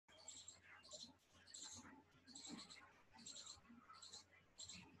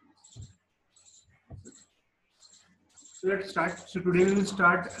So let's start. So today we will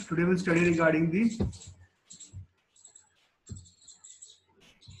start. Today we'll study regarding the.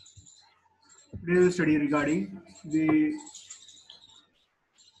 Today we'll study regarding the.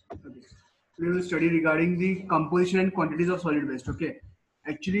 Okay. Today we'll study regarding the composition and quantities of solid waste. Okay.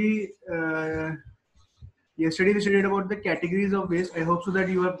 Actually, yesterday we studied about the categories of waste. I hope so that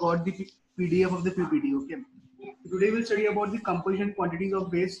you have got the PDF of the PPT. Okay. Today we'll study about the composition and quantities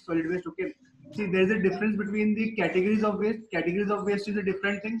of waste, solid waste. Okay. See, there is a difference between the categories of waste. Categories of waste is a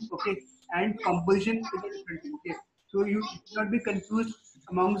different thing. Okay. And composition is a different thing. Okay. So you should not be confused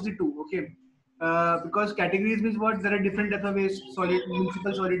amongst the two. Okay. Because categories means what? There are different types of waste: solid,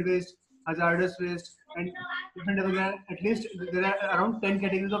 municipal solid waste, hazardous waste, and different types of, at least there are around 10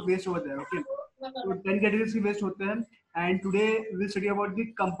 categories of waste over there. Okay. So 10 categories की waste होते हैं, and today we'll study about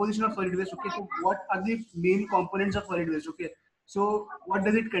the composition of solid waste. Okay, so what are the main components of solid waste? Okay, so what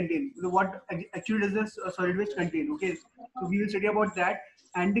does it contain? So what actually does this solid waste contain? Okay, so we will study about that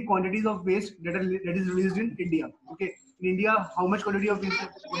and the quantities of waste that is released in India. Okay, in India, how much quantity of waste?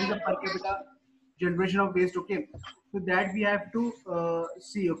 What is the per capita generation of waste? Okay, so that we have to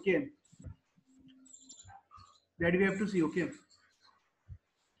see. Okay, that we have to see. Okay.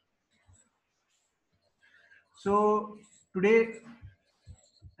 So today,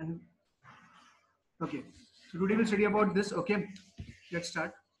 okay. So today we'll study about this. Okay, let's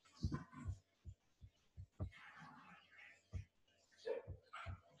start.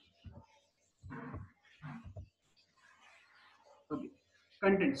 Okay,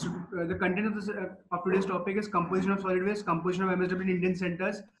 content. So the content of this of today's topic is composition of solid waste, composition of MSW in Indian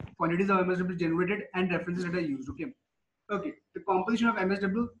centers, quantities of MSW generated, and references that are used. Okay. Okay. The composition of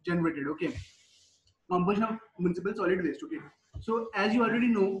MSW generated. Okay. Composition of municipal solid waste. Okay. So as you already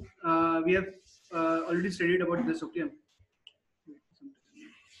know, we have already studied about this. Okay.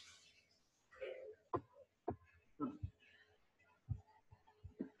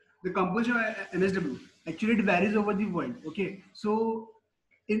 The composition of MSW actually it varies over the world. Okay, so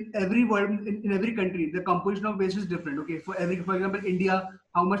in every world, in every country, the composition of waste is different. Okay, for example, India,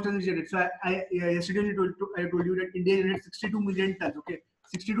 how much does it generate? So yesterday I told you that India generates 62 million tons. Okay,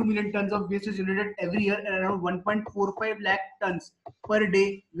 62 million tons of waste is generated every year, and around 1.45 lakh tons per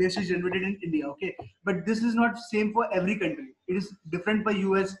day waste is generated in India. Okay, but this is not same for every country. It is different for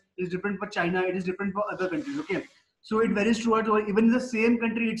US. It is different for China. It is different for other countries. Okay, so it varies throughout, even in the same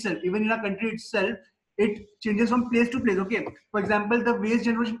country itself, even in a country itself, it changes from place to place. Okay. For example, the waste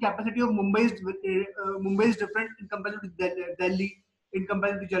generation capacity of Mumbai is different in comparison to Delhi, in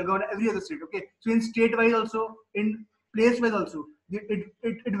comparison to Jalgaon, and every other state. Okay. So in state wise also, in place wise also,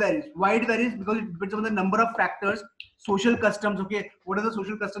 it varies. Why it varies? Because it depends on the number of factors, social customs. Okay. What are the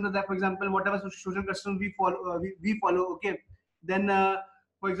social customs that, for example, whatever social customs we follow. Okay. Then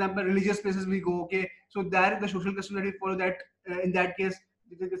for example, religious places we go. Okay, so there the social custom that we follow, that in that case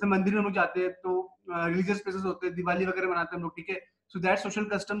जैसे मंदिर में हम लोग जाते हैं तो religious places होते हैं, दिवाली वगैरह मनाते हैं हम लोग, ठीक है. So that social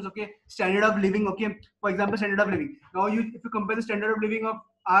customs. Okay, standard of living. Okay, for example, standard of living. Now if you compare the standard of living of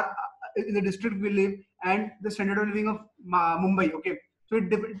our in the district we live and the standard of living of Mumbai. Okay, so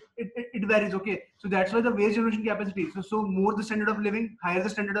it varies. Okay, so that's why the waste generation capacity. So more the standard of living, higher the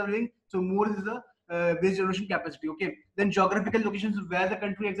standard of living, so more is the waste generation capacity. Okay, then geographical locations, where the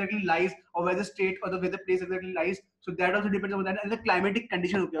country exactly lies, or where the state or where the place exactly lies, so that also depends on that, and the climatic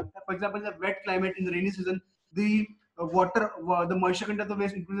condition. Okay, for example, in the wet climate, in the rainy season, the the moisture content of the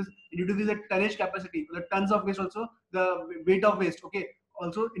waste increases due to the tonnage capacity, the tons of waste, also the weight of waste. Okay,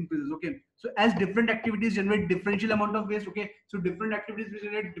 also increases. Okay, so as different activities generate differential amount of waste. Okay, so different activities will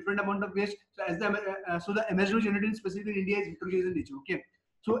generate different amount of waste. So as the MSW generated specifically in India is heterogeneous in nature. Okay,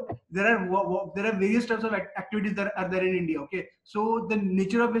 so there are various types of activities that are there in India. Okay, so the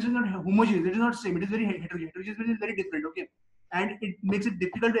nature of waste is not homogeneous. It is not same. It is very heterogeneous. Heterogeneous is very different. Okay, and it makes it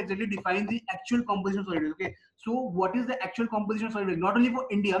difficult to exactly define the actual composition of solid waste. Okay, so what is the actual composition of solid waste? Not only for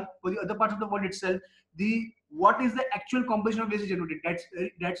India, for the other parts of the world itself, the what is the actual composition of waste generated?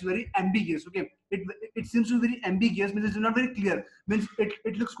 That's very ambiguous. Okay, it seems to be very ambiguous. Means it's not very clear. Means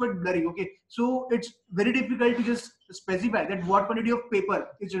it looks quite blurry. Okay, so it's very difficult to just specify that what quantity of paper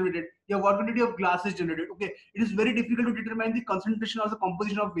is generated, yeah, what quantity of glass is generated. Okay, it is very difficult to determine the concentration or the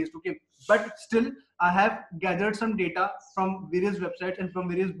composition of waste. Okay, but still I have gathered some data from various websites and from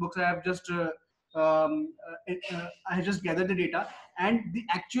various books. I have just I have just gathered the data and the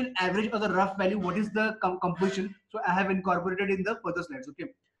actual average or the rough value, what is the composition. So I have incorporated in the further slides. Okay,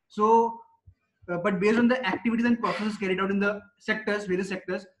 so but based on the activities and processes carried out in the sectors, various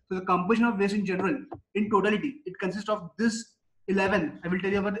sectors, so the composition of waste in general, in totality, it consists of this 11. I will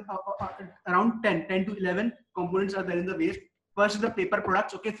tell you about around 10 to 11 components are there in the waste. First is the paper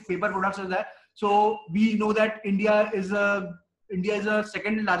products. Okay, so paper products are there. So we know that India is a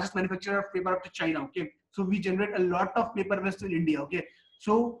second largest manufacturer of paper after China. Okay, so we generate a lot of paper waste in India. Okay,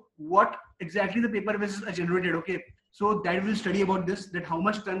 so what exactly the paper waste are generated? Okay, so that we'll study about this, that how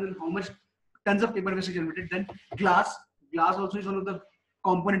much tons of paper waste is generated. Then glass, glass also is one of the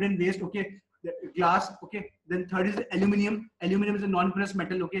component in waste. Okay, the glass. Okay, then third is the aluminum. Aluminum is a non-ferrous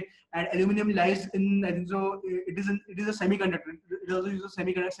metal. Okay, and aluminum lies in, I think so, it is a semiconductor. It also uses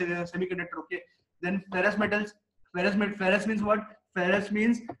semiconductor. Okay, then ferrous metals. Ferrous means what? Ferrous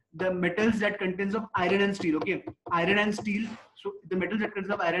means the metals that contains of iron and steel. Okay, iron and steel. So the metals that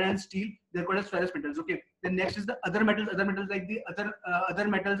contains of iron and steel, they're called as ferrous metals. Okay, then next is the other metals. Other metals like the other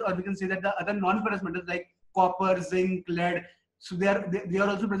metals, or we can say that the other non-ferrous metals like copper, zinc, lead. So they are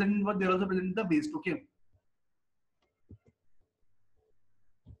also present in what? They are also present in the waste. Okay.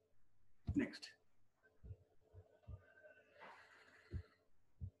 Next.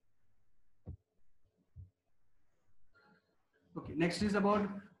 Okay. Next is about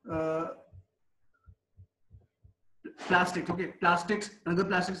uh, plastics. Okay, plastics, another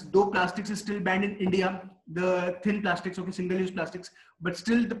plastics. Though plastics is still banned in India, the thin plastics, okay, single-use plastics, but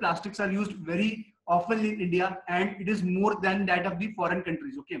still the plastics are used very often in India, and it is more than that of the foreign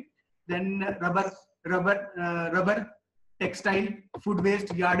countries. Okay, then rubber, textile, food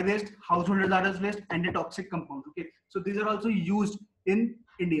waste, yard waste, household hazardous waste, and the toxic compounds. Okay, so these are also used in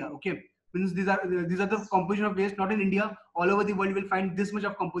India. Okay, means these are the composition of waste. Not in India, all over the world you will find this much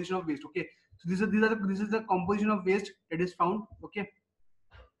of composition of waste. Okay, so this is the composition of waste that is found. Okay.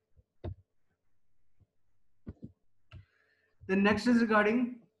 The next is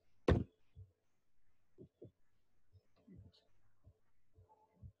regarding.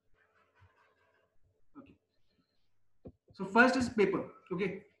 Okay. So first is paper.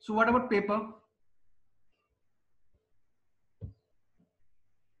 Okay. So what about paper?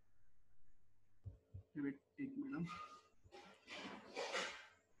 Wait, take me now.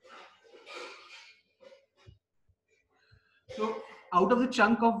 So out of the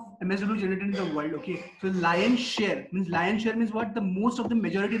chunk of MSW generated in the world, okay. So lion share means what? The most of the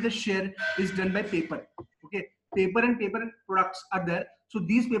majority of the share is done by paper. Okay, paper and paper products are there. So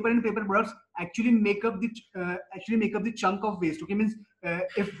these paper and paper products actually make up the chunk of waste. Okay, means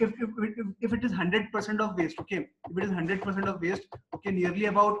if it is 100% of waste, okay, if it is 100% of waste, okay, nearly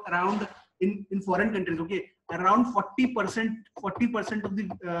about around in foreign countries, okay, around 40% of the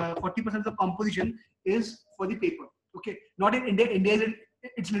 40% of the composition is for the paper. Okay, not in India. India is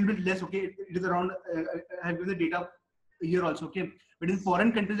it's a little bit less. Okay, it is around. I have given the data here also. Okay, but in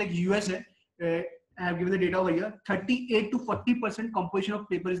foreign countries like USA, I have given the data over here. 38 to 40% composition of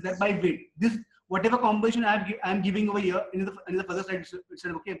paper is there by weight. This whatever composition I am giving over here in the further slide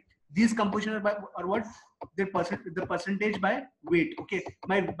itself. Okay, these composition are what the percentage by weight. Okay,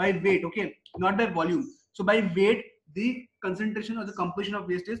 by weight. Okay, not by volume. So by weight, the concentration or the composition of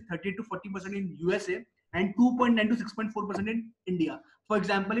waste is 30 to 40% in USA and 2.9 to 6.4% in India. For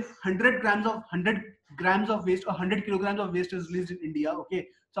example, if 100 grams of waste or 100 kilograms of waste is released in India, okay,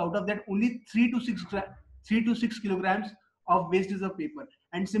 so out of that only 3 to 6 kilograms of waste is of paper.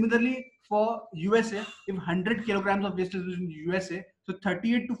 And similarly for USA, if 100 kilograms of waste is released in USA, so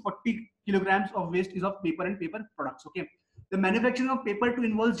 38 to 40 kilograms of waste is of paper and paper products. Okay, the manufacturing of paper to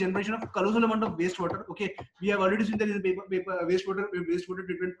involves generation of colossal amount of wastewater. Okay, we have already seen that in paper wastewater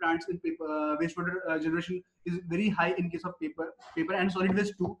treatment plants in paper wastewater generation is very high in case of paper and solid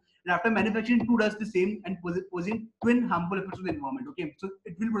waste too. And after manufacturing too does the same and posing twin harmful effects to the environment. Okay, so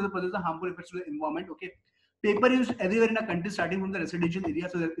it will possess the harmful effects to the environment. Okay, paper is used everywhere in a country, starting from the residential area.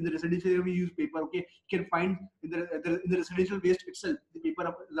 So in the residential area we use paper. Okay, you can find in the residential waste itself the paper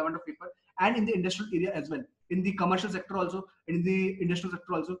the amount of paper, and in the industrial area as well. In the commercial sector also, and in the industrial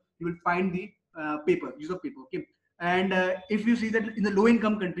sector also, you will find the use of paper. Okay, and if you see that in the low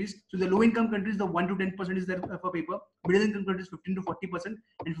income countries, so the low income countries, the 1 to 10% is there for paper. Middle income countries 15 to 40%,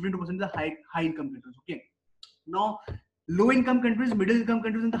 and 15 to 40% is the high income countries. Okay, now low income countries, middle income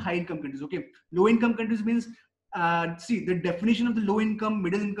countries, and the high income countries. Okay, low income countries means see the definition of the low income,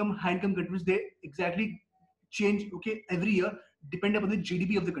 middle income, high income countries, they exactly change. Okay, every year depend upon the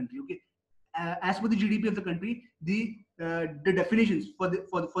GDP of the country. Okay, as per the GDP of the country, the definitions for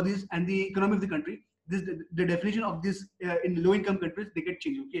this and the economy of the country, the definition of this in low income countries, they get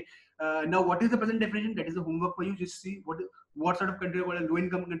changed. Okay, now what is the present definition? That is the homework for you. Just see what sort of countries are called low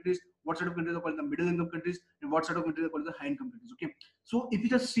income countries, what sort of countries are called the middle income countries, and what sort of countries are called the high income countries. Okay, so if you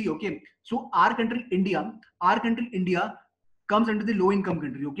just see, okay, so our country India comes under the low income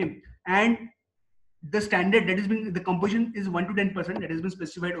country. Okay, and the standard that is being the composition is 1 to 10% that has been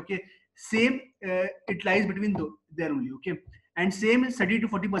specified. Okay, same it lies between there only. Okay, and same is 30 to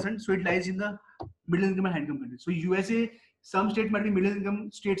 40%. So it lies in the middle income and high income countries. So USA, some states might be middle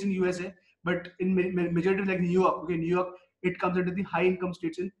income states in USA, but in majority like New York, okay, New York, it comes under the high income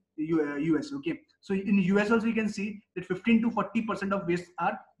states in US. Okay, so in US also you can see that 15 to 40% of waste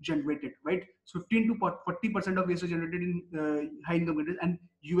are generated, right? So 15 to 40% of waste are generated in high income countries, and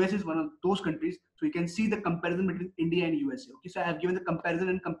US is one of those countries. So you can see the comparison between India and USA. Okay, so I have given the comparison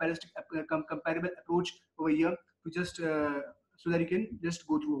and comparable approach over here to just so that you can just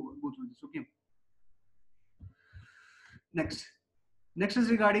go through this. Okay, next. Next is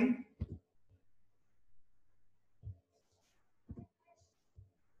regarding.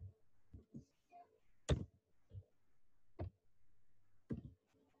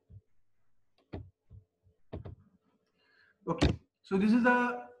 Okay, so this is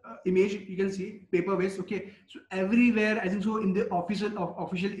the image you can see paper waste. Okay, so everywhere I think so in the official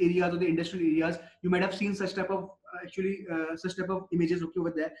areas or the industrial areas, you might have seen such type of such type of images, okay,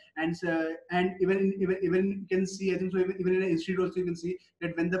 over there. And even you can see, I think so, even in an institute also you can see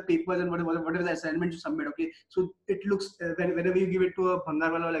that when the papers and whatever the assignment you submit, okay, so it looks whenever you give it to a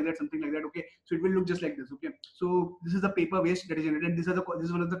bhangarwala like that, something like that, okay, so it will look just like this. Okay, so this is the paper waste that is generated, and this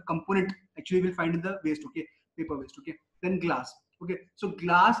is one of the component actually we'll find in the waste. Okay, paper waste. Okay, then glass. Okay, so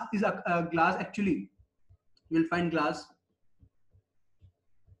glass is a glass actually you will find glass.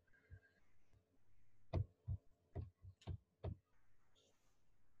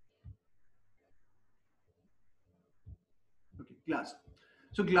 Okay, glass.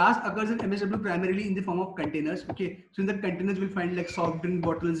 So glass occurs in MSW primarily in the form of containers. Okay, so in the containers we'll find like soft drink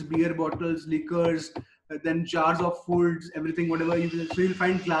bottles, beer bottles, liquors, then jars of foods, everything, whatever you will. So you'll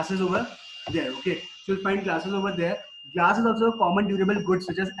find glasses over there. Okay, so you'll find glasses over there. Glass is also a common durable goods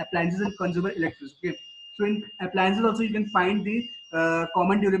such as appliances and consumer electronics. Okay, so in appliances also you can find the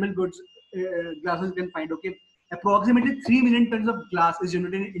common durable goods glasses you can find. Okay, approximately 3 million tons of glass is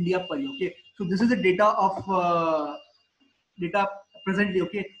generated in India per year. Okay, so this is the data of data presently.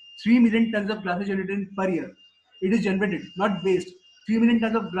 Okay, 3 million tons of glass is generated per year. It is generated, not waste. 3 million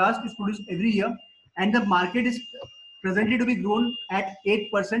tons of glass is produced every year, and the market is presently to be grown at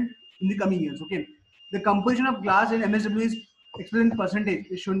 8% in the coming years. Okay, the composition of glass in MSW is expressed in percentage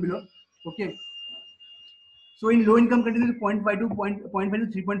is shown below. Okay, so in low income countries, it's 0.5 to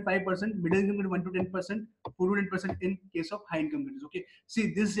 0.5 to 3.5%, middle income countries 1 to 10%, 4 to 10% in case of high income countries. Okay,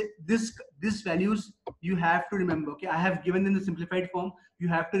 see this values you have to remember. Okay, I have given in the simplified form. You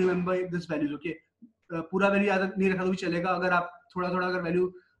have to remember this values. Okay, पूरा value याद नहीं रखा तो भी चलेगा, अगर आप थोड़ा थोड़ा अगर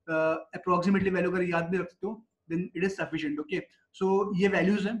वैल्यू approximately वैल्यू अगर याद भी रखते हो then it is sufficient. Okay, so ये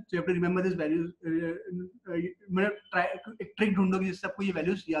values हैं, so you have to remember this values. मतलब try एक trick ढूंढो कि जिससे आपको ये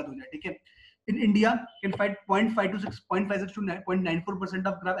values याद हो जाए. ठीक है, in India, you can find 0.5 to 6.56 to 0.94%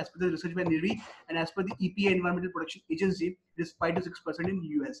 of crop as per the research by NIRI, and as per the EPA Environmental Protection Agency, it is 5 to 6% in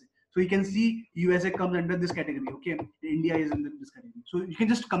USA. So you can see USA comes under this category. Okay, India is in this category. So you can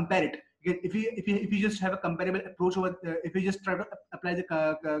just compare it. If you just have a comparable approach over, if you just try to apply the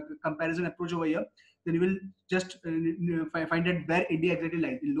comparison approach over here, then you will just find out where India exactly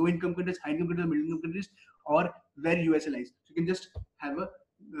lies, in low income countries, high income countries, middle income countries, or where USA lies. So you can just have a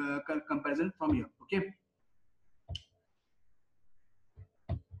comparison from here. Okay,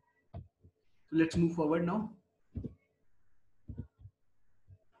 so let's move forward now.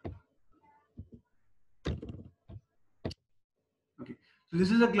 Okay, so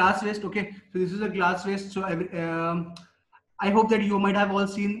this is a glass waste. Okay, so this is a glass waste. So I hope that you might have all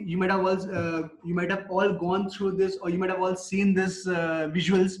seen, you might have all gone through this, or you might have all seen this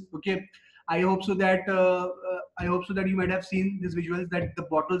visuals. Okay, I hope so that you might have seen these visuals, that the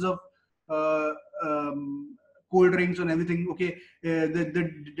bottles of uh, um, cold drinks and everything. Okay,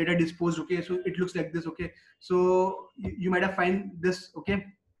 the data disposed. Okay, so it looks like this. Okay, so you might have find this. Okay,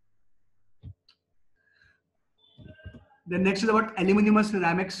 the next is about aluminum and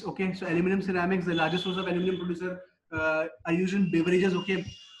ceramics. Okay, so aluminum ceramics, the largest source of aluminum producer are used in beverages. Okay,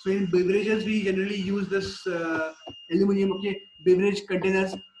 so in beverages we generally use this aluminum. Okay, beverage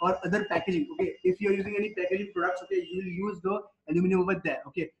containers or other packaging. Okay, if you are using any packaging products, okay, you will use the aluminum over there.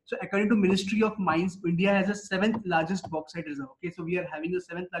 Okay, so according to Ministry of Mines, India has the seventh largest bauxite reserve. Okay, so we are having the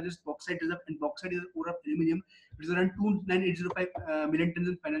seventh largest bauxite reserve, and bauxite is a core of aluminum. It is around 29805 million tons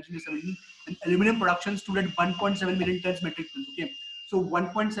in financial year 17, and aluminum production stood at 1.7 million tons metric tons. Okay, so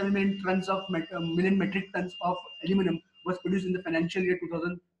 1.7 million tons of million metric tons of aluminum was produced in the financial year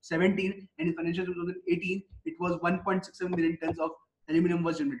 2017, and in financial year 2018 it was 1.67 million tons of aluminum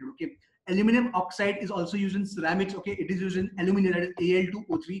was generated. Okay, aluminum oxide is also used in ceramics. Okay, it is used in aluminum, that is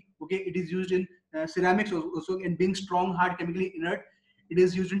Al2O3. Okay, it is used in ceramics also, and being strong, hard, chemically inert, it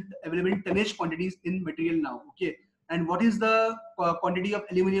is used in available in tonnage quantities in material now. Okay, And what is the quantity of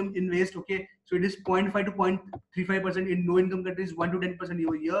aluminum in waste? Okay, so it is 0.5 to 0.35% in low income countries, 1 to 10%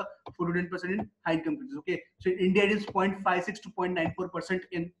 over here, 4 to 10% in high income countries. Okay, so in India it is 0.56 to 0.94%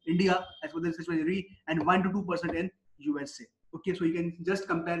 in India as per the research measure, and 1 to 2% in USA. Okay, so you can just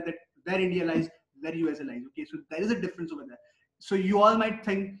compare that where India lies, where USA lies. Okay, so there is a difference over there. So you all might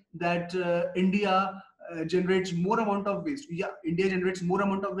think that India generates more amount of waste. Yeah, India generates more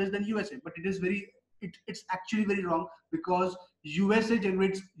amount of waste than USA, but it is it's actually very wrong, because USA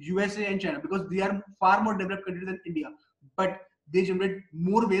and China, because they are far more developed countries than India, but they generate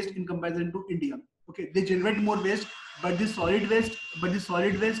more waste in comparison to India. Okay, they generate more waste, but the solid waste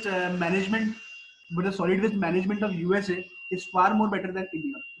management, but the solid waste management of USA is far more better than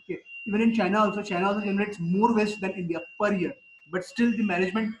India. Okay, even in China also generates more waste than India per year, but still the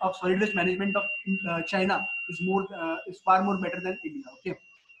management of solid waste management of China is far more better than India. Okay,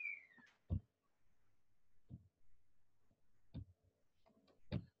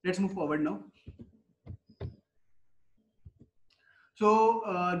 let's move forward now. So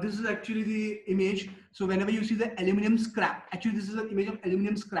this is actually the image. So whenever you see the aluminum scrap, actually this is an image of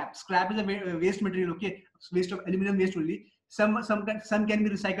aluminum scrap. Scrap is a waste material. Okay, waste of aluminum waste only. Some can be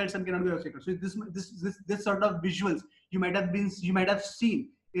recycled, some cannot be recycled. So this sort of visuals you might have seen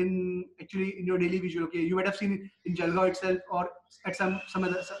in actually in your daily visual. Okay, you might have seen in Jalgaon itself or at some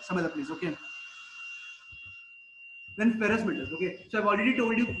other place. Okay. Then ferrous metals. Okay, so I've already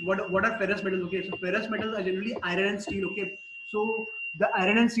told you what are ferrous metals. Okay, so ferrous metals are generally iron and steel. Okay, so the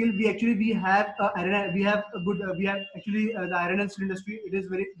iron and steel, we have a good we have actually the iron and steel industry. It is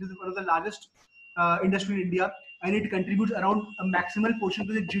one of the largest industry in India, and it contributes around a maximal portion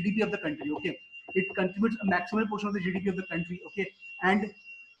to the GDP of the country. Okay, it contributes a maximal portion of the GDP of the country. Okay, and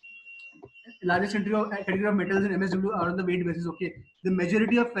largest category of metals in MSW are on the weight basis. Okay, the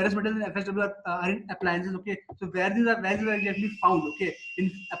majority of ferrous metals in FSW are in appliances. Okay, so where these are exactly found? Okay,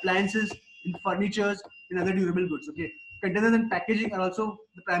 in appliances, in furnitures, in other durable goods. Okay, containers and packaging are also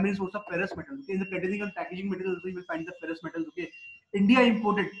the primary source of ferrous metals. Okay, in the containering and packaging materials also you will find the ferrous metals. Okay, India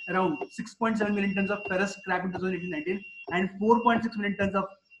imported around 6.7 million tons of ferrous scrap in 2018-19 and 4.6 million tons of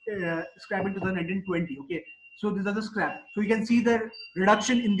scrap in 2019-20. Okay, so these are the scrap. So you can see the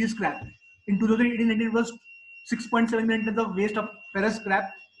reduction in this scrap. In 2018-19, it was 6.7 million tons of waste of ferrous scrap,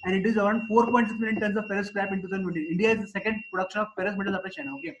 and it is around 4.6 million tons of ferrous scrap in 2020. India is the second production of ferrous metals after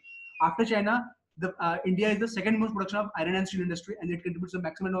China. Okay, after China, India is the second most production of iron and steel industry, and it contributes the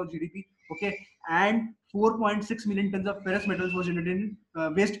maximum of GDP. Okay, and 4.6 million tons of ferrous metals was generated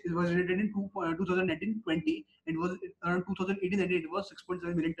in waste was generated in 2019-20, and was around 2018-19 it was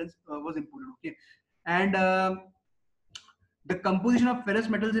 6.7 million tons was imported. Okay, and the composition of ferrous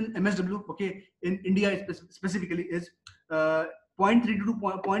metals in MSW, okay, in India specifically is 0.32 to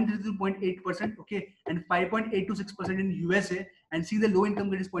 0.8%, okay, and 5.8 to 6% in USA, and see the low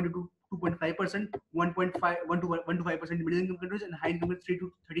income countries 0.2 to 2.5%, 1.5 1 to 5% in middle income countries, and high income countries 3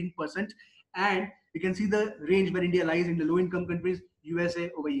 to 13%. And you can see the range where India lies in the low income countries,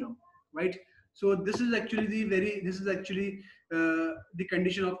 USA over here, right? So this is actually the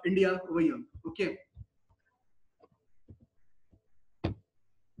condition of India over here. Okay.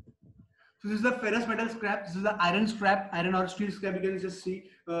 So this is the ferrous metal scrap. This is the iron scrap, iron or steel scrap. You can just see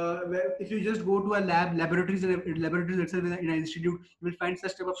where if you just go to a laboratories itself in an institute, you will find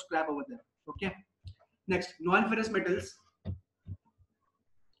such type of scrap over there. Okay. Next, non-ferrous metals.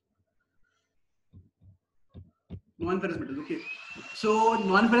 Non-ferrous metals. Okay. So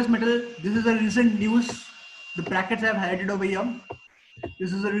non-ferrous metal. This is a recent news. The brackets I have highlighted over here.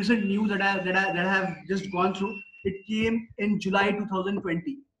 This is a recent news that I have just gone through. It came in July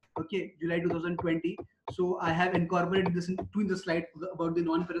 2020. Okay, July 2020. So I have incorporated this in the slide about the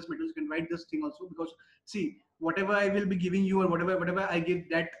non-ferrous metals. You can write this thing also, because see, whatever I will be giving you or whatever I give,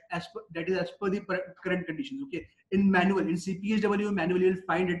 that is as per the current conditions. Okay, in manual, in CPHW manual you will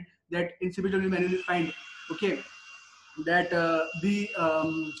find it, that in CPHW manual you will find, okay, that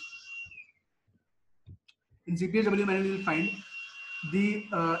in CPHW manual you will find the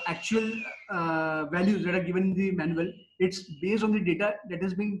actual values that are given in the manual. It's based on the data that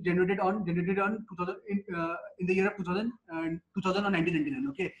is being generated on 2000 in the year of 2000 and 2000 or 1999.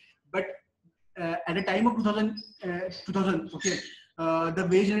 Okay, but at the time of 2000, okay, the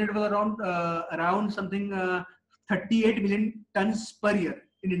wage generated was around something 38 million tons per year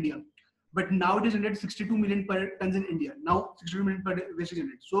in India. But now it is generated 62 million per tons in India. Now 62 million per waste is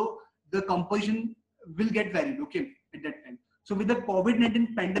generated. So the composition will get varied. Okay, at that time. So with the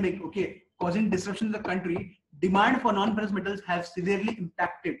COVID-19 pandemic, okay, causing disruption in the country, demand for non-ferrous metals have severely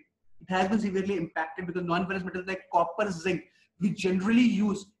impacted. It has been severely impacted because non-ferrous metals like copper, zinc, we generally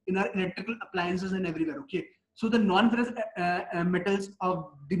use in our electrical appliances and everywhere. Okay, So the non-ferrous metals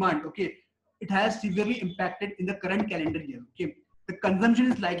of demand, okay, it has severely impacted in the current calendar year. Okay, the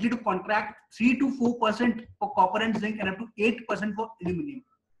consumption is likely to contract 3 to 4% for copper and zinc and up to 8% for aluminum.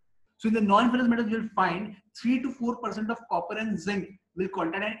 So in the non-ferrous metals, you'll find 3 to 4% of copper and zinc will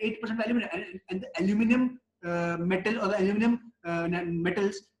contract and 8% aluminum. And the aluminum metal or the aluminum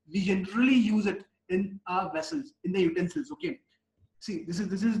metals, we generally use it in our vessels, in the utensils. Okay. See, this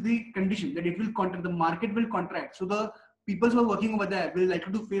is the condition that it will contract. The market will contract. So the people who are working over there will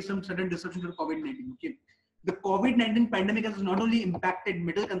likely to face some sudden disruption to COVID-19. Okay. The COVID-19 pandemic has not only impacted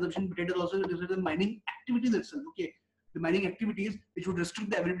metal consumption, but it has also resulted in mining activities itself. Okay, the mining activities which would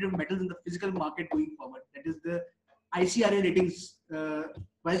restrict the availability of metals in the physical market going forward. That is the ICRA ratings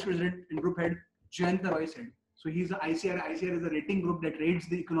vice president and group head Jayanta Roy said. So he's the ICRA. ICRA is a rating group that rates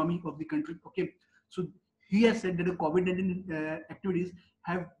the economy of the country. Okay, so he has said that the COVID-19 activities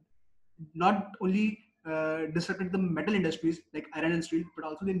have not only disrupted the metal industries like iron and steel, but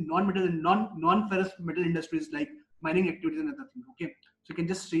also the non-metal and non-ferrous metal industries like mining activities and other things. Okay, so you can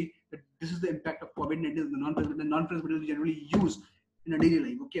just see that this is the impact of COVID-19. The non-ferrous metals generally used in a daily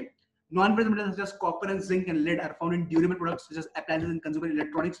life. Okay, non-ferrous metals such as copper and zinc and lead are found in durable products such as appliances and consumer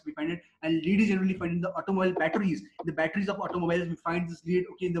electronics. We find it, and lead is generally found in the automobile batteries. In the batteries of automobiles, we find this lead.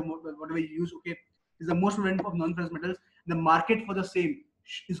 Okay, in the whatever you use. Okay, is the most prevalent of non-ferrous metals. The market for the same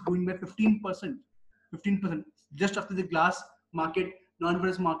is growing by 15%. 15%. Just after the glass market,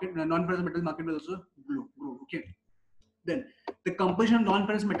 non-ferrous metal market will also grow. Okay. Then the composition of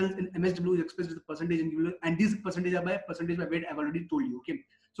non-ferrous metals in MSW is expressed as a percentage in given, and this percentage by weight I've already told you. Okay.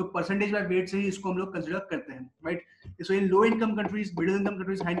 So percentage by weight से ही इसको हम लोग consider करते हैं, right? So in low income countries, middle income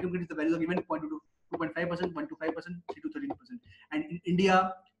countries, high income countries, the values are given 2.5%, 1 to 5%, 3 to 13%, and in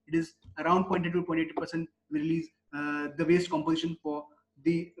India it is around 0.8 to 0.8% release the waste composition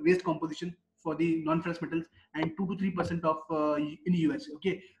for the non-ferrous metals, and 2 to 3% of in US.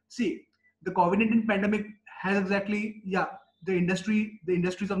 Okay, see, the COVID-19 pandemic has exactly, yeah, the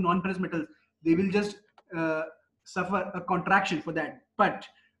industries of non-ferrous metals, they will just suffer a contraction for that. But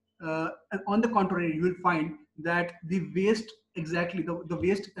on the contrary, you will find that the waste, exactly the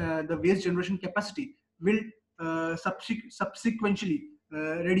waste generation capacity will subsequently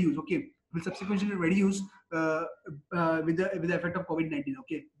reduce. Okay, will subsequently reduce with the effect of COVID-19.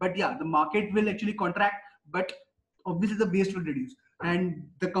 Okay, but yeah, the market will actually contract, but obviously the waste will reduce. And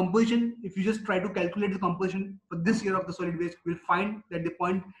the composition, if you just try to calculate the composition for this year of the solid waste, you'll find that it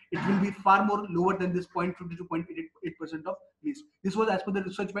will be far more lower than this 0.50 to 0.8% of waste. This was as per the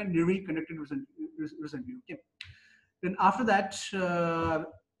research by NIRI conducted recently. Okay. Then after that,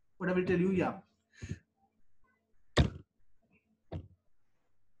 what I will tell you, yeah.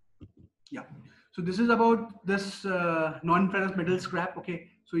 Yeah. So this is about this non-ferrous metal scrap. Okay.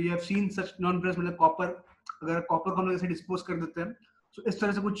 So you have seen such non-ferrous metal copper. अगर copper को हम लोग ऐसे dispose कर देते हैं तो इस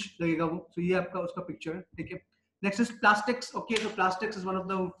तरह से कुछ लगेगा वो. So ये आपका उसका पिक्चर है. ठीक है. Next is plastics. Okay, so plastics is one of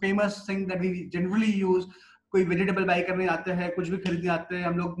the famous thing that we generally use. कोई वेजिटेबल बाय करने आते हैं, कुछ भी खरीदने आते हैं,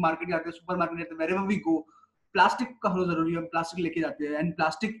 हम लोग मार्केट जाते हैं, सुपर मार्केट जाते हैं, wherever we go, प्लास्टिक का होना जरूरी है. प्लास्टिक लेके जाते हैं, and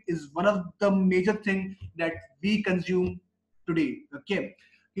plastic is one of the major thing that we consume today. Okay.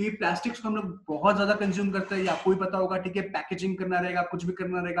 ये प्लास्टिक्स को हम लोग बहुत ज्यादा कंज्यूम करते हैं. आपको भी पता होगा, ठीक है, पैकेजिंग करना रहेगा, कुछ भी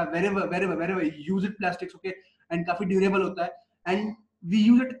करना रहेगा, wherever use it plastics. Okay, and काफी ड्यूरेबल होता है, and we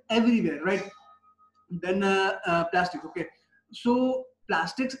use it everywhere, right? Then plastics. Okay, so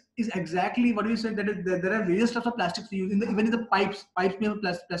plastics is exactly what you said, that there are various types of plastics we use even in the pipes में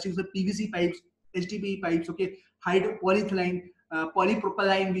plastics, the PVC pipes, HDPE pipes. Okay, polyethylene,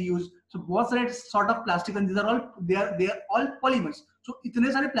 polypropylene we use. So बहुत सारे sort of plastic, and these are all they are all polymers. So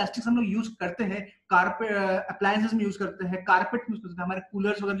इतने सारे plastics हम लोग use करते हैं, carpet appliances में use करते हैं, carpet में use करते हैं, हमारे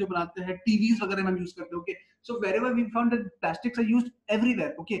coolers वगैरह जो बनाते हैं, TVs वगैरह में हम use करते हैं. Okay, so wherever we found that plastics are used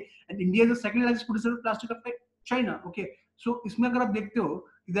everywhere. Okay, and India is the second largest producer of plastic after China. Okay, so इसमें अगर आप देखते हो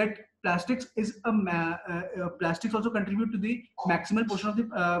that plastics also contribute to the maximal portion of the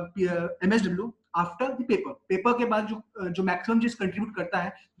MSW after the paper. Paper के बाद जो maximum चीज contribute करता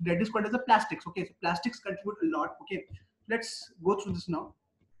है, that is called as the plastics. Okay, so plastics contribute a lot. Okay, let's go through this now.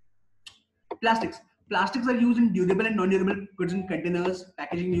 Plastics are used in durable and non-durable goods and containers.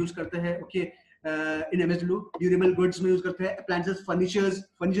 Packaging use करते हैं. Okay, in MSW durable goods में use करते हैं, appliances,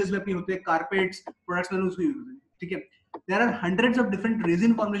 furnitures में अपनी होते हैं, carpets, products में उसको use करते हैं. ठीक है. There are hundreds of different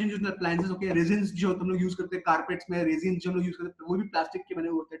resin formulations used in appliances. Okay, resins जो हम लोग use करते हैं, carpets में resins जो हम लोग use करते हैं, वो भी plastic के बने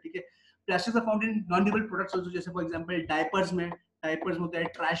हुए होते हैं. ठीक है. Plastics are found in non-durable products also, जैसे for example diapers में होते हैं,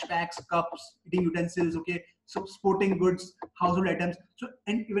 trash bags, cups, eating utensils. Okay, so sporting goods, household items. So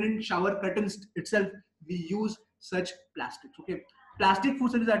and even in shower curtains itself, we use such plastics. Okay, plastic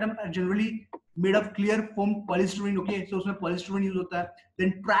food service items are generally made of clear foam polystyrene. Okay, so उसमें polystyrene use होता है.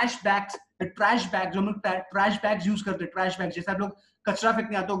 Then trash bags, the trash bags जो हम लोग trash bags use करते हैं, trash bags जैसे आप लोग कचरा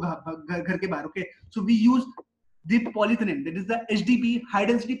फेंकने आते हो घर के बाहर. Okay, so we use the polyethylene, that is the HDP, high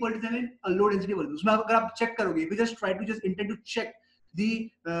density polyethylene, low density polyethylene. उसमें अगर आप check करोगे, if you just try to just intend to check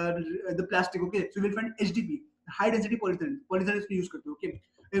the plastic, okay, so you will find HDP, high density polyethylene. Polyethylene is used करते हो. Okay,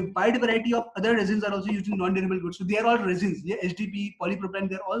 a wide variety of other resins are also used in non-durable goods. So they are all resins. Yeah, HDP, polypropylene,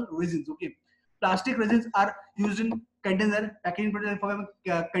 they are all resins. Okay, plastic resins are used in container packaging material. For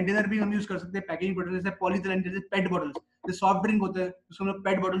container भी हम use कर सकते हैं. Packaging material जैसे polyethylene, जैसे PET bottles. जो soft drink होते हैं उसको हम लोग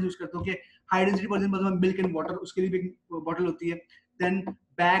PET bottles यूज करते हैं. Okay, हाई डेंसिटी पोलीथीन मतलब मिल्क एंड वाटर, उसके लिए भी एक बॉटल होती है. देन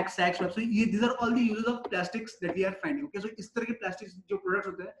बैग, सैक्स, सो ये these are all the uses of plastics that we are finding. Okay, so इस तरह के प्लास्टिक्स जो प्रोडक्ट्स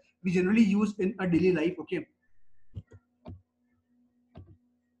होते हैं we generally use in a daily life. Okay,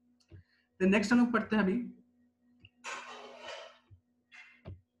 the next हम लोग पढ़ते हैं अभी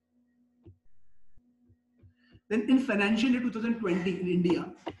then in financial year 2020 in India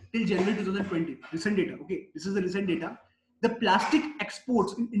till January 2020, recent data. Okay, this is the recent data. The plastic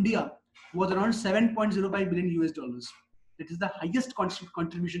exports in India was around 7.05 billion US dollars. That is the highest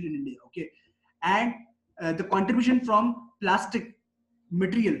contribution in India. Okay, and the contribution from plastic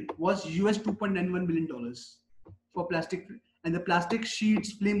material was US 2.91 billion dollars for plastic, and the plastic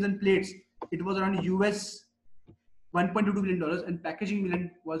sheets, films, and plates, it was around US $1.22 billion, and packaging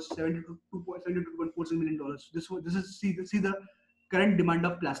million was $72.46 million. This is see the current demand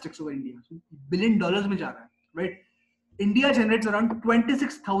of plastics over India. So $1 billion में जा रहा है, right? India generates around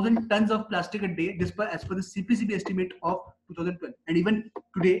 26,000 tons of plastic a day, as per the CPCB estimate of 2012, and even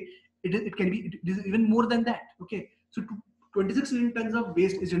today it is even more than that. Okay, so 26 million tons of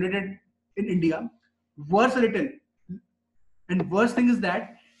waste is generated in India. Worse a little, and worst thing is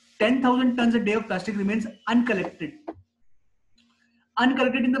that 10,000 tons a day of plastic remains uncollected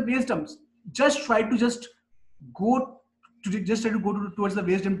in the waste dumps. Just try to go towards the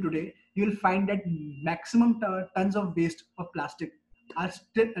waste dump today. You will find that maximum tons of waste of plastic are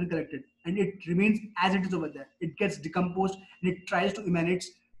still uncollected, and it remains as it is over there. It gets decomposed and it tries to emanate,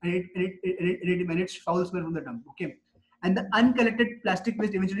 and it emanates foul smell from the dump. Okay, and the uncollected plastic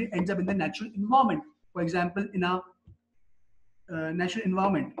waste eventually ends up in the natural environment. For example, in our natural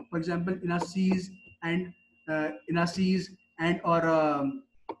environment, for example, in our seas and or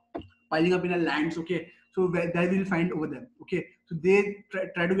piling up in our lands. Okay, so that we'll find over there. Okay, so they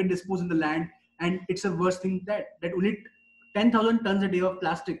try to get disposed in the land, and it's a worst thing that only 10,000 tons a day of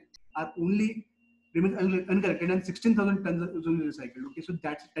plastic are only remains uncollected, and 16,000 tons is only recycled. Okay, so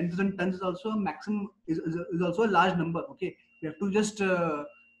that's 10,000 tons is also a maximum, is also a large number. Okay, we have to just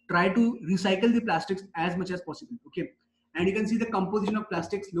try to recycle the plastics as much as possible. Okay, and you can see the composition of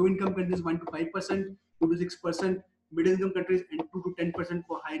plastics. Low income countries 1 to 5%, 2 to 6%, middle income countries, and 2 to 10%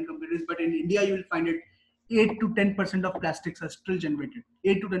 for high income countries. But in India, you will find it 8 to 10% of plastics are still generated.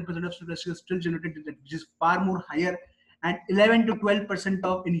 8 to 10% of plastics are still generated, which is far more higher, and 11 to 12%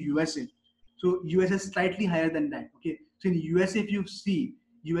 of in USA. So USA is slightly higher than that. Okay, so in USA, if you see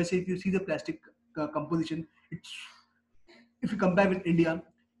the plastic composition, it's, if you compare with India,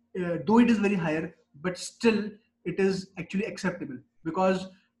 though it is very higher, but still it is actually acceptable, because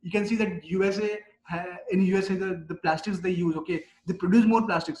you can see that in USA the plastics they use, okay, they produce more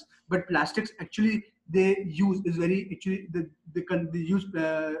plastics, but plastics actually they use is very actually they use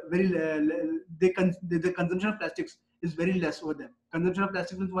very the consumption of plastics is very less over there. Consumption of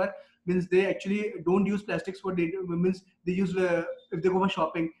plastics means they actually don't use plastics for means they use if they go for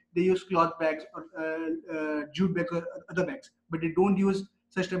shopping, they use cloth bags or jute bags or other bags, but they don't use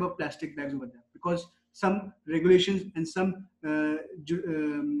such type of plastic bags over there, because some regulations and some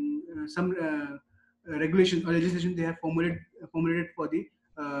regulations or legislation they have formulated for the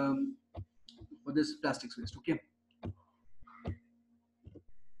for this plastics waste. Okay,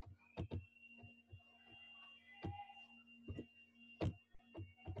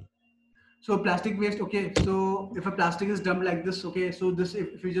 so plastic waste. Okay, so if a plastic is dumped like this, okay, so this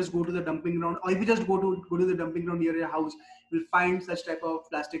if you just go to the dumping ground, or if you just go to the dumping ground near your house, you'll find such type of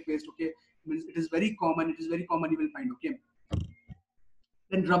plastic waste. Okay, means it is very common, you will find. Okay,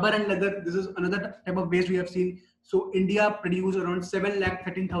 then rubber and leather, this is another type of waste we have seen. So India produced around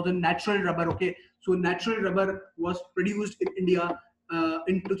 7,13,000 natural rubber. Okay, so natural rubber was produced in India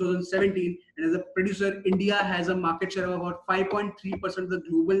in 2017, and as a producer, India has a market share of about 5.3% of the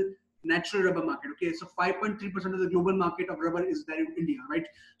global natural rubber market. Okay, so 5.3% of the global market of rubber is there in India, right?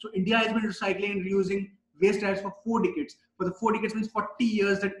 So India has been recycling and reusing waste types for 4 decades. For the 4 decades means 40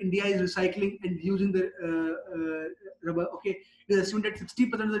 years that India is recycling and using the rubber. Okay, it is estimated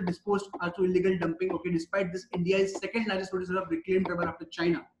 60% of the disposed are through illegal dumping. Okay, despite this, India is second largest producer of reclaimed rubber after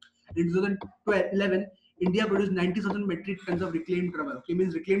China. In 2011, India produced 90,000 metric tons of reclaimed rubber. Okay,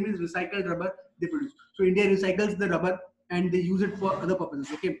 means reclaimed means recycled rubber they produce. So India recycles the rubber and they use it for other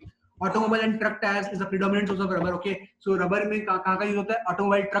purposes. Okay, automobile and truck tires is the predominant source of rubber. Okay, so rubber में कहाँ का use होता है?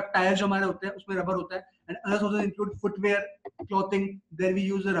 Automobile truck tires जो हमारे होते हैं उसमें रबर होता है, and other sources include footwear, clothing. There we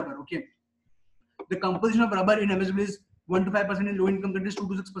use the rubber. Okay, the composition of rubber in MSW is 1 to 5% in low income countries, 2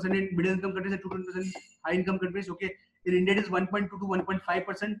 to 6% in middle income countries, and 2 to 10% in high income countries. Okay, in India it is 1.2 to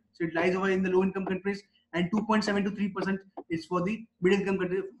 1.5%, so it lies over in the low income countries, and 2.7 to 3% is for the middle income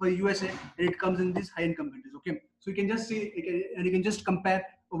countries for USA, and it comes in these high income countries. Okay, so you can just see, and you can just compare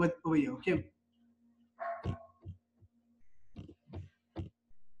over here. Okay.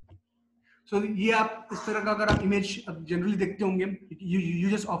 So ये आप इस तरह का अगर आप image generally देखते होंगे, you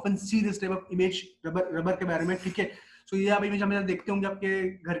just often see this type of image rubber के बारे में, ठीक है. So ये आप इमेज हमेशा देखते होंगे आपके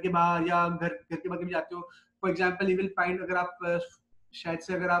घर के बाहर या घर के बाहर कभी जाते हो. For example you will find, अगर आप शायद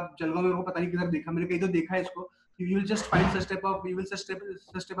से अगर आप जलगांव में, पता नहीं किधर देखा, मैंने कहीं तो देखा है इसको, you will just find such type of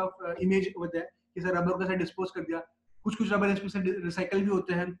image over there कि सर रबर को ऐसे डिस्पोज कर दिया. कुछ रबर इसमें से रिसाइकल भी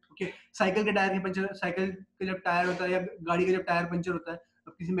होते हैं. ओके, साइकिल के टायर के पंचर, साइकिल के जब टायर होता है या गाड़ी का जब टायर पंचर होता है,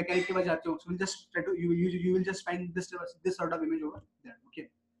 अब किसी मैकेनिक के पास जाते हो, so just try to you will just find this sort of image over there. Okay,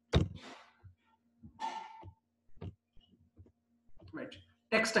 right.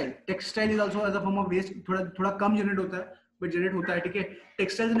 Textile is also as a form of waste. थोड़ा कम जनरेट होता है, बट जनरेट होता है, ठीक है.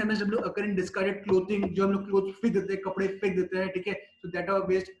 Textiles and MSW occur in discarded clothing, जो हम लोग क्लोथ फेंक देते हैं, कपड़े फेंक देते हैं, ठीक है. So that are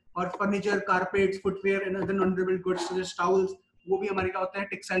waste. और furniture, carpets, footwear and other non durable goods such as towels, वो भी हमारे क्या होता है,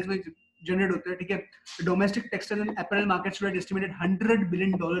 टेक्सटाइल्स में जनरेट होता है, ठीक है. Domestic textile and apparel market should estimated $100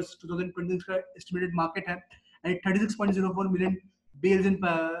 billion 2020 का एस्टिमेटेड मार्केट है, and 36.04 million bales in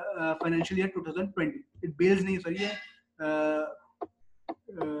financial year 2020. it bales नहीं, सॉरी, ये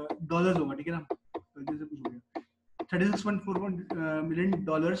डॉलर्स होगा, ठीक है ना. जैसे कुछ हो गया, $36.41 million.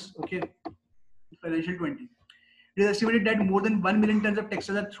 Okay, financial 20. It is estimated that more than 1 million tons of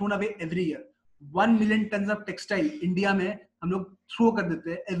textiles are thrown away every year. 1 million tons of textile India में हम लोग थ्रो कर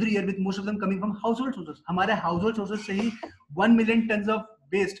देते हैं every year, with most of them coming from household sources. हमारे household sources से ही 1 million tons of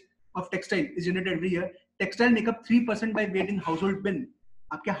waste of textile is generated every year. Textile make up 3% by weight in household bin.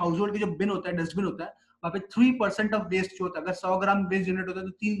 आपके household के जो bin होता है, dustbin होता है, वहाँ पे 3% ऑफ वेस्ट जो होता है, अगर 100 ग्राम वेस्ट जनरेट होता है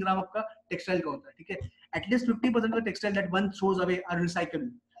तो 3 ग्राम आपका टेक्सटाइल का होता है, ठीक है. At least 50% of textile that one throws away are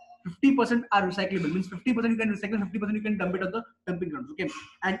recyclable. 50% are recyclable, means 50% you can recycle, 50% you can dump it on the dumping grounds. Okay,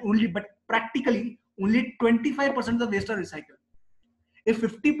 and only, but practically only 25% of the waste are recycled. If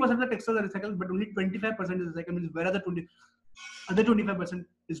 50% of the textiles are recycled but only 25% is recycled, means where are the other 25%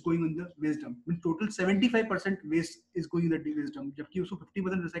 is going in the waste dump. Means total 75% waste is going in the waste dump, जबकि उसको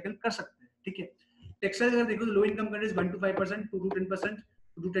 50% recycle कर सकते हैं, ठीक है. Textile अगर देखो, low income countries 1 to 5%, 2 to 10%,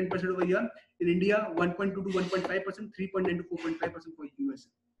 2 to 10% over here. In India 1.2 to 1.5%, 3.9 to 4.5% for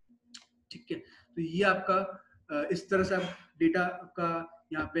US. ठीक है, तो ये आपका इस तरह से आप डेटा आपका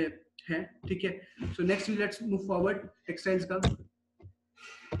यहाँ पे है, ठीक है. So next let's move forward textiles का.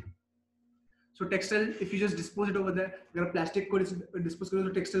 सो textile if you just dispose it over there, अगर प्लास्टिक को डिस्पोज करो तो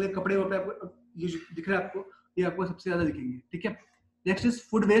टेक्सटाइल के कपड़े वहाँ पे आपको ये दिख रहा है, आपको ये आपको सबसे ज्यादा दिखेंगे, ठीक है. Next is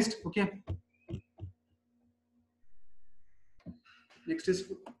food waste. Okay, next is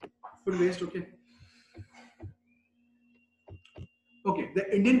food waste. Okay, okay, the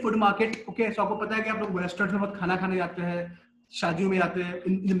Indian food market. Okay, सो आपको पता है कि आप लोग रेस्टोरेंट में बहुत खाना खाने जाते हैं, शादियों में जाते हैं,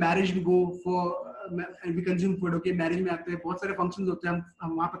 in marriage we go for we consume food. Okay, marriage में आते हैं, बहुत सारे फंक्शंस होते हैं,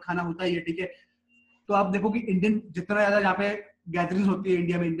 हम वहाँ पे खाना होता ही है, ठीक है. तो आप देखो कि इंडियन जितना ज्यादा यहाँ पे गैदरिंग्स होती है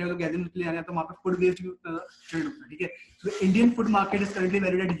इंडिया में, इंडिया को गैदरिंग के लिए आना है, तो वहाँ पे फूड वेस्ट भी उतना जनरेट होता है, ठीक है. So Indian food market is currently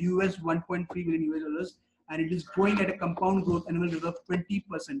valued at $1.3 billion, and it is growing at a compound growth annual growth of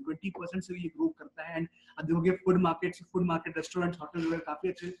 20%. 20% से ये ग्रो करता है. एंड अब देखोगे फूड मार्केट रेस्टोरेंट, होटल वगैरह काफी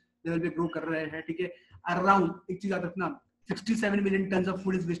अच्छे लेवल पे ग्रो कर रहे हैं, ठीक है. अराउंड, एक चीज याद रखना, 67 million tons of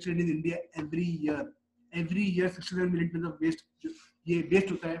food is wasted in India every year. 67 million tons of waste, ये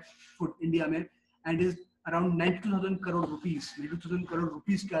वेस्ट होता है फूड इंडिया में, and is around 92,000 crore rupees, 92,000 crore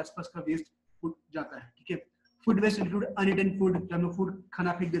rupees के आसपास का वेस्ट फूड जाता है, ठीक है. फूड वेस्ट इंक्लूड अनइटन फूड, जब हम लोग फूड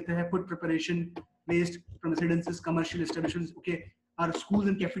खाना फेंक देते हैं, food preparation waste from residences, commercial establishments, okay, और स्कूल्स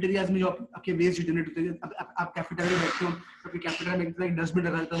एंड कैफेटेरियाज में जो आपके वेस्ट जनरेट होते हैं. आप कैफेटेरिया में बैठते हो, तो आपके कैफेटेरिया में एक डस्टबिन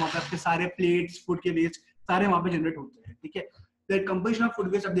रखा रहता है, वहाँ पे आपके सारे प्लेट्स, फूड के वेस्ट सारे वहाँ पे जनरेट होते हैं, ठीक है. The composition of food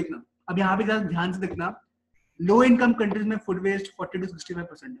waste अब देखना, अब यहाँ पे ध्यान से देखना, लो इनकम कंट्रीज में फूड वेस्ट 40 to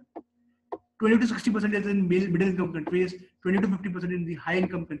 65% है, 20 to 60% is in middle income countries, 20 to 50% in the high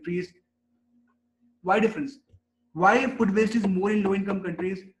income countries. Why difference? Why food waste is more in low income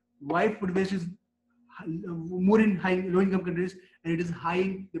countries? Why food waste is more in low income countries, and it is high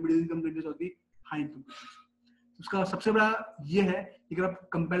in the middle income countries or the high income countries? उसका सबसे बड़ा ये है कि अगर आप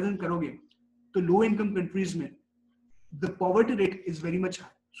comparison करोगे तो लो इनकम कंट्रीज में the poverty rate is very much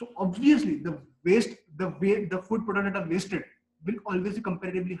high. So obviously the waste, the food product that are wasted will always be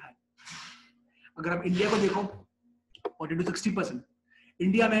comparatively high. अगर आप इंडिया को देखो 40 to 60%,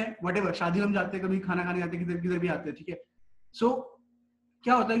 इंडिया में whatever शादी में हम जाते हैं, कभी खाना खाने जाते हैं, किधर किधर भी आते हैं, ठीक है. So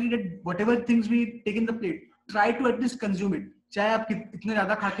क्या होता है कि whatever things we take in the plate, try to at least consume it. चाहे आप इतने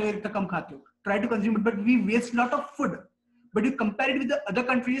ज्यादा खाते हो या इतना कम खाते हो, try to consume it, but we waste lot of food. But you compare it with the other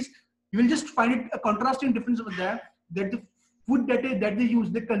countries, you will just find it a contrasting difference over there, that the food that they use,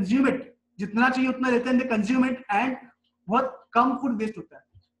 they consume it, जितना चाहिए उतना लेते हैं, they consume it, and बहुत कम food waste होता है.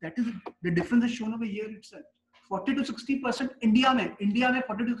 That is the difference is shown over here itself. 40 to 60% India में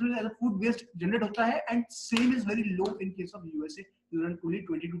 40 to 60% food waste generate होता है, and same is very low in case of USA, only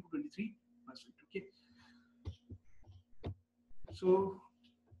 22 to 23%. Okay, so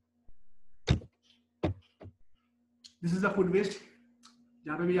this is the food waste.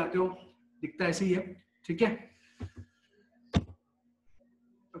 जहाँ पे भी जाते हो दिखता ऐसे ही है, ठीक है.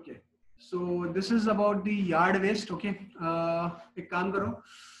 Okay, so this is about the yard waste. Okay, एक काम करो,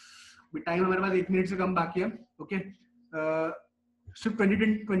 टाइम हमारे पास 1 मिनट से कम बाकी है. ओके, सिर्फ 20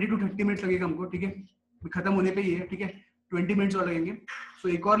 to 30 मिनट्स लगेगा हमको, ठीक है. खत्म होने पे ही है, ठीक है. 20 मिनट्स और लगेंगे. सो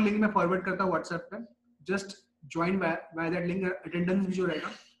एक और लिंक मैं फॉरवर्ड करता हूँ व्हाट्सएप पे, just join by that link. Attendance भी जो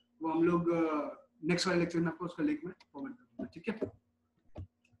रहेगा वो हम लोग नेक्स्ट वाले लेक्चर में आपको उसका लिंक में फॉरवर्ड करूंगा, ठीक है.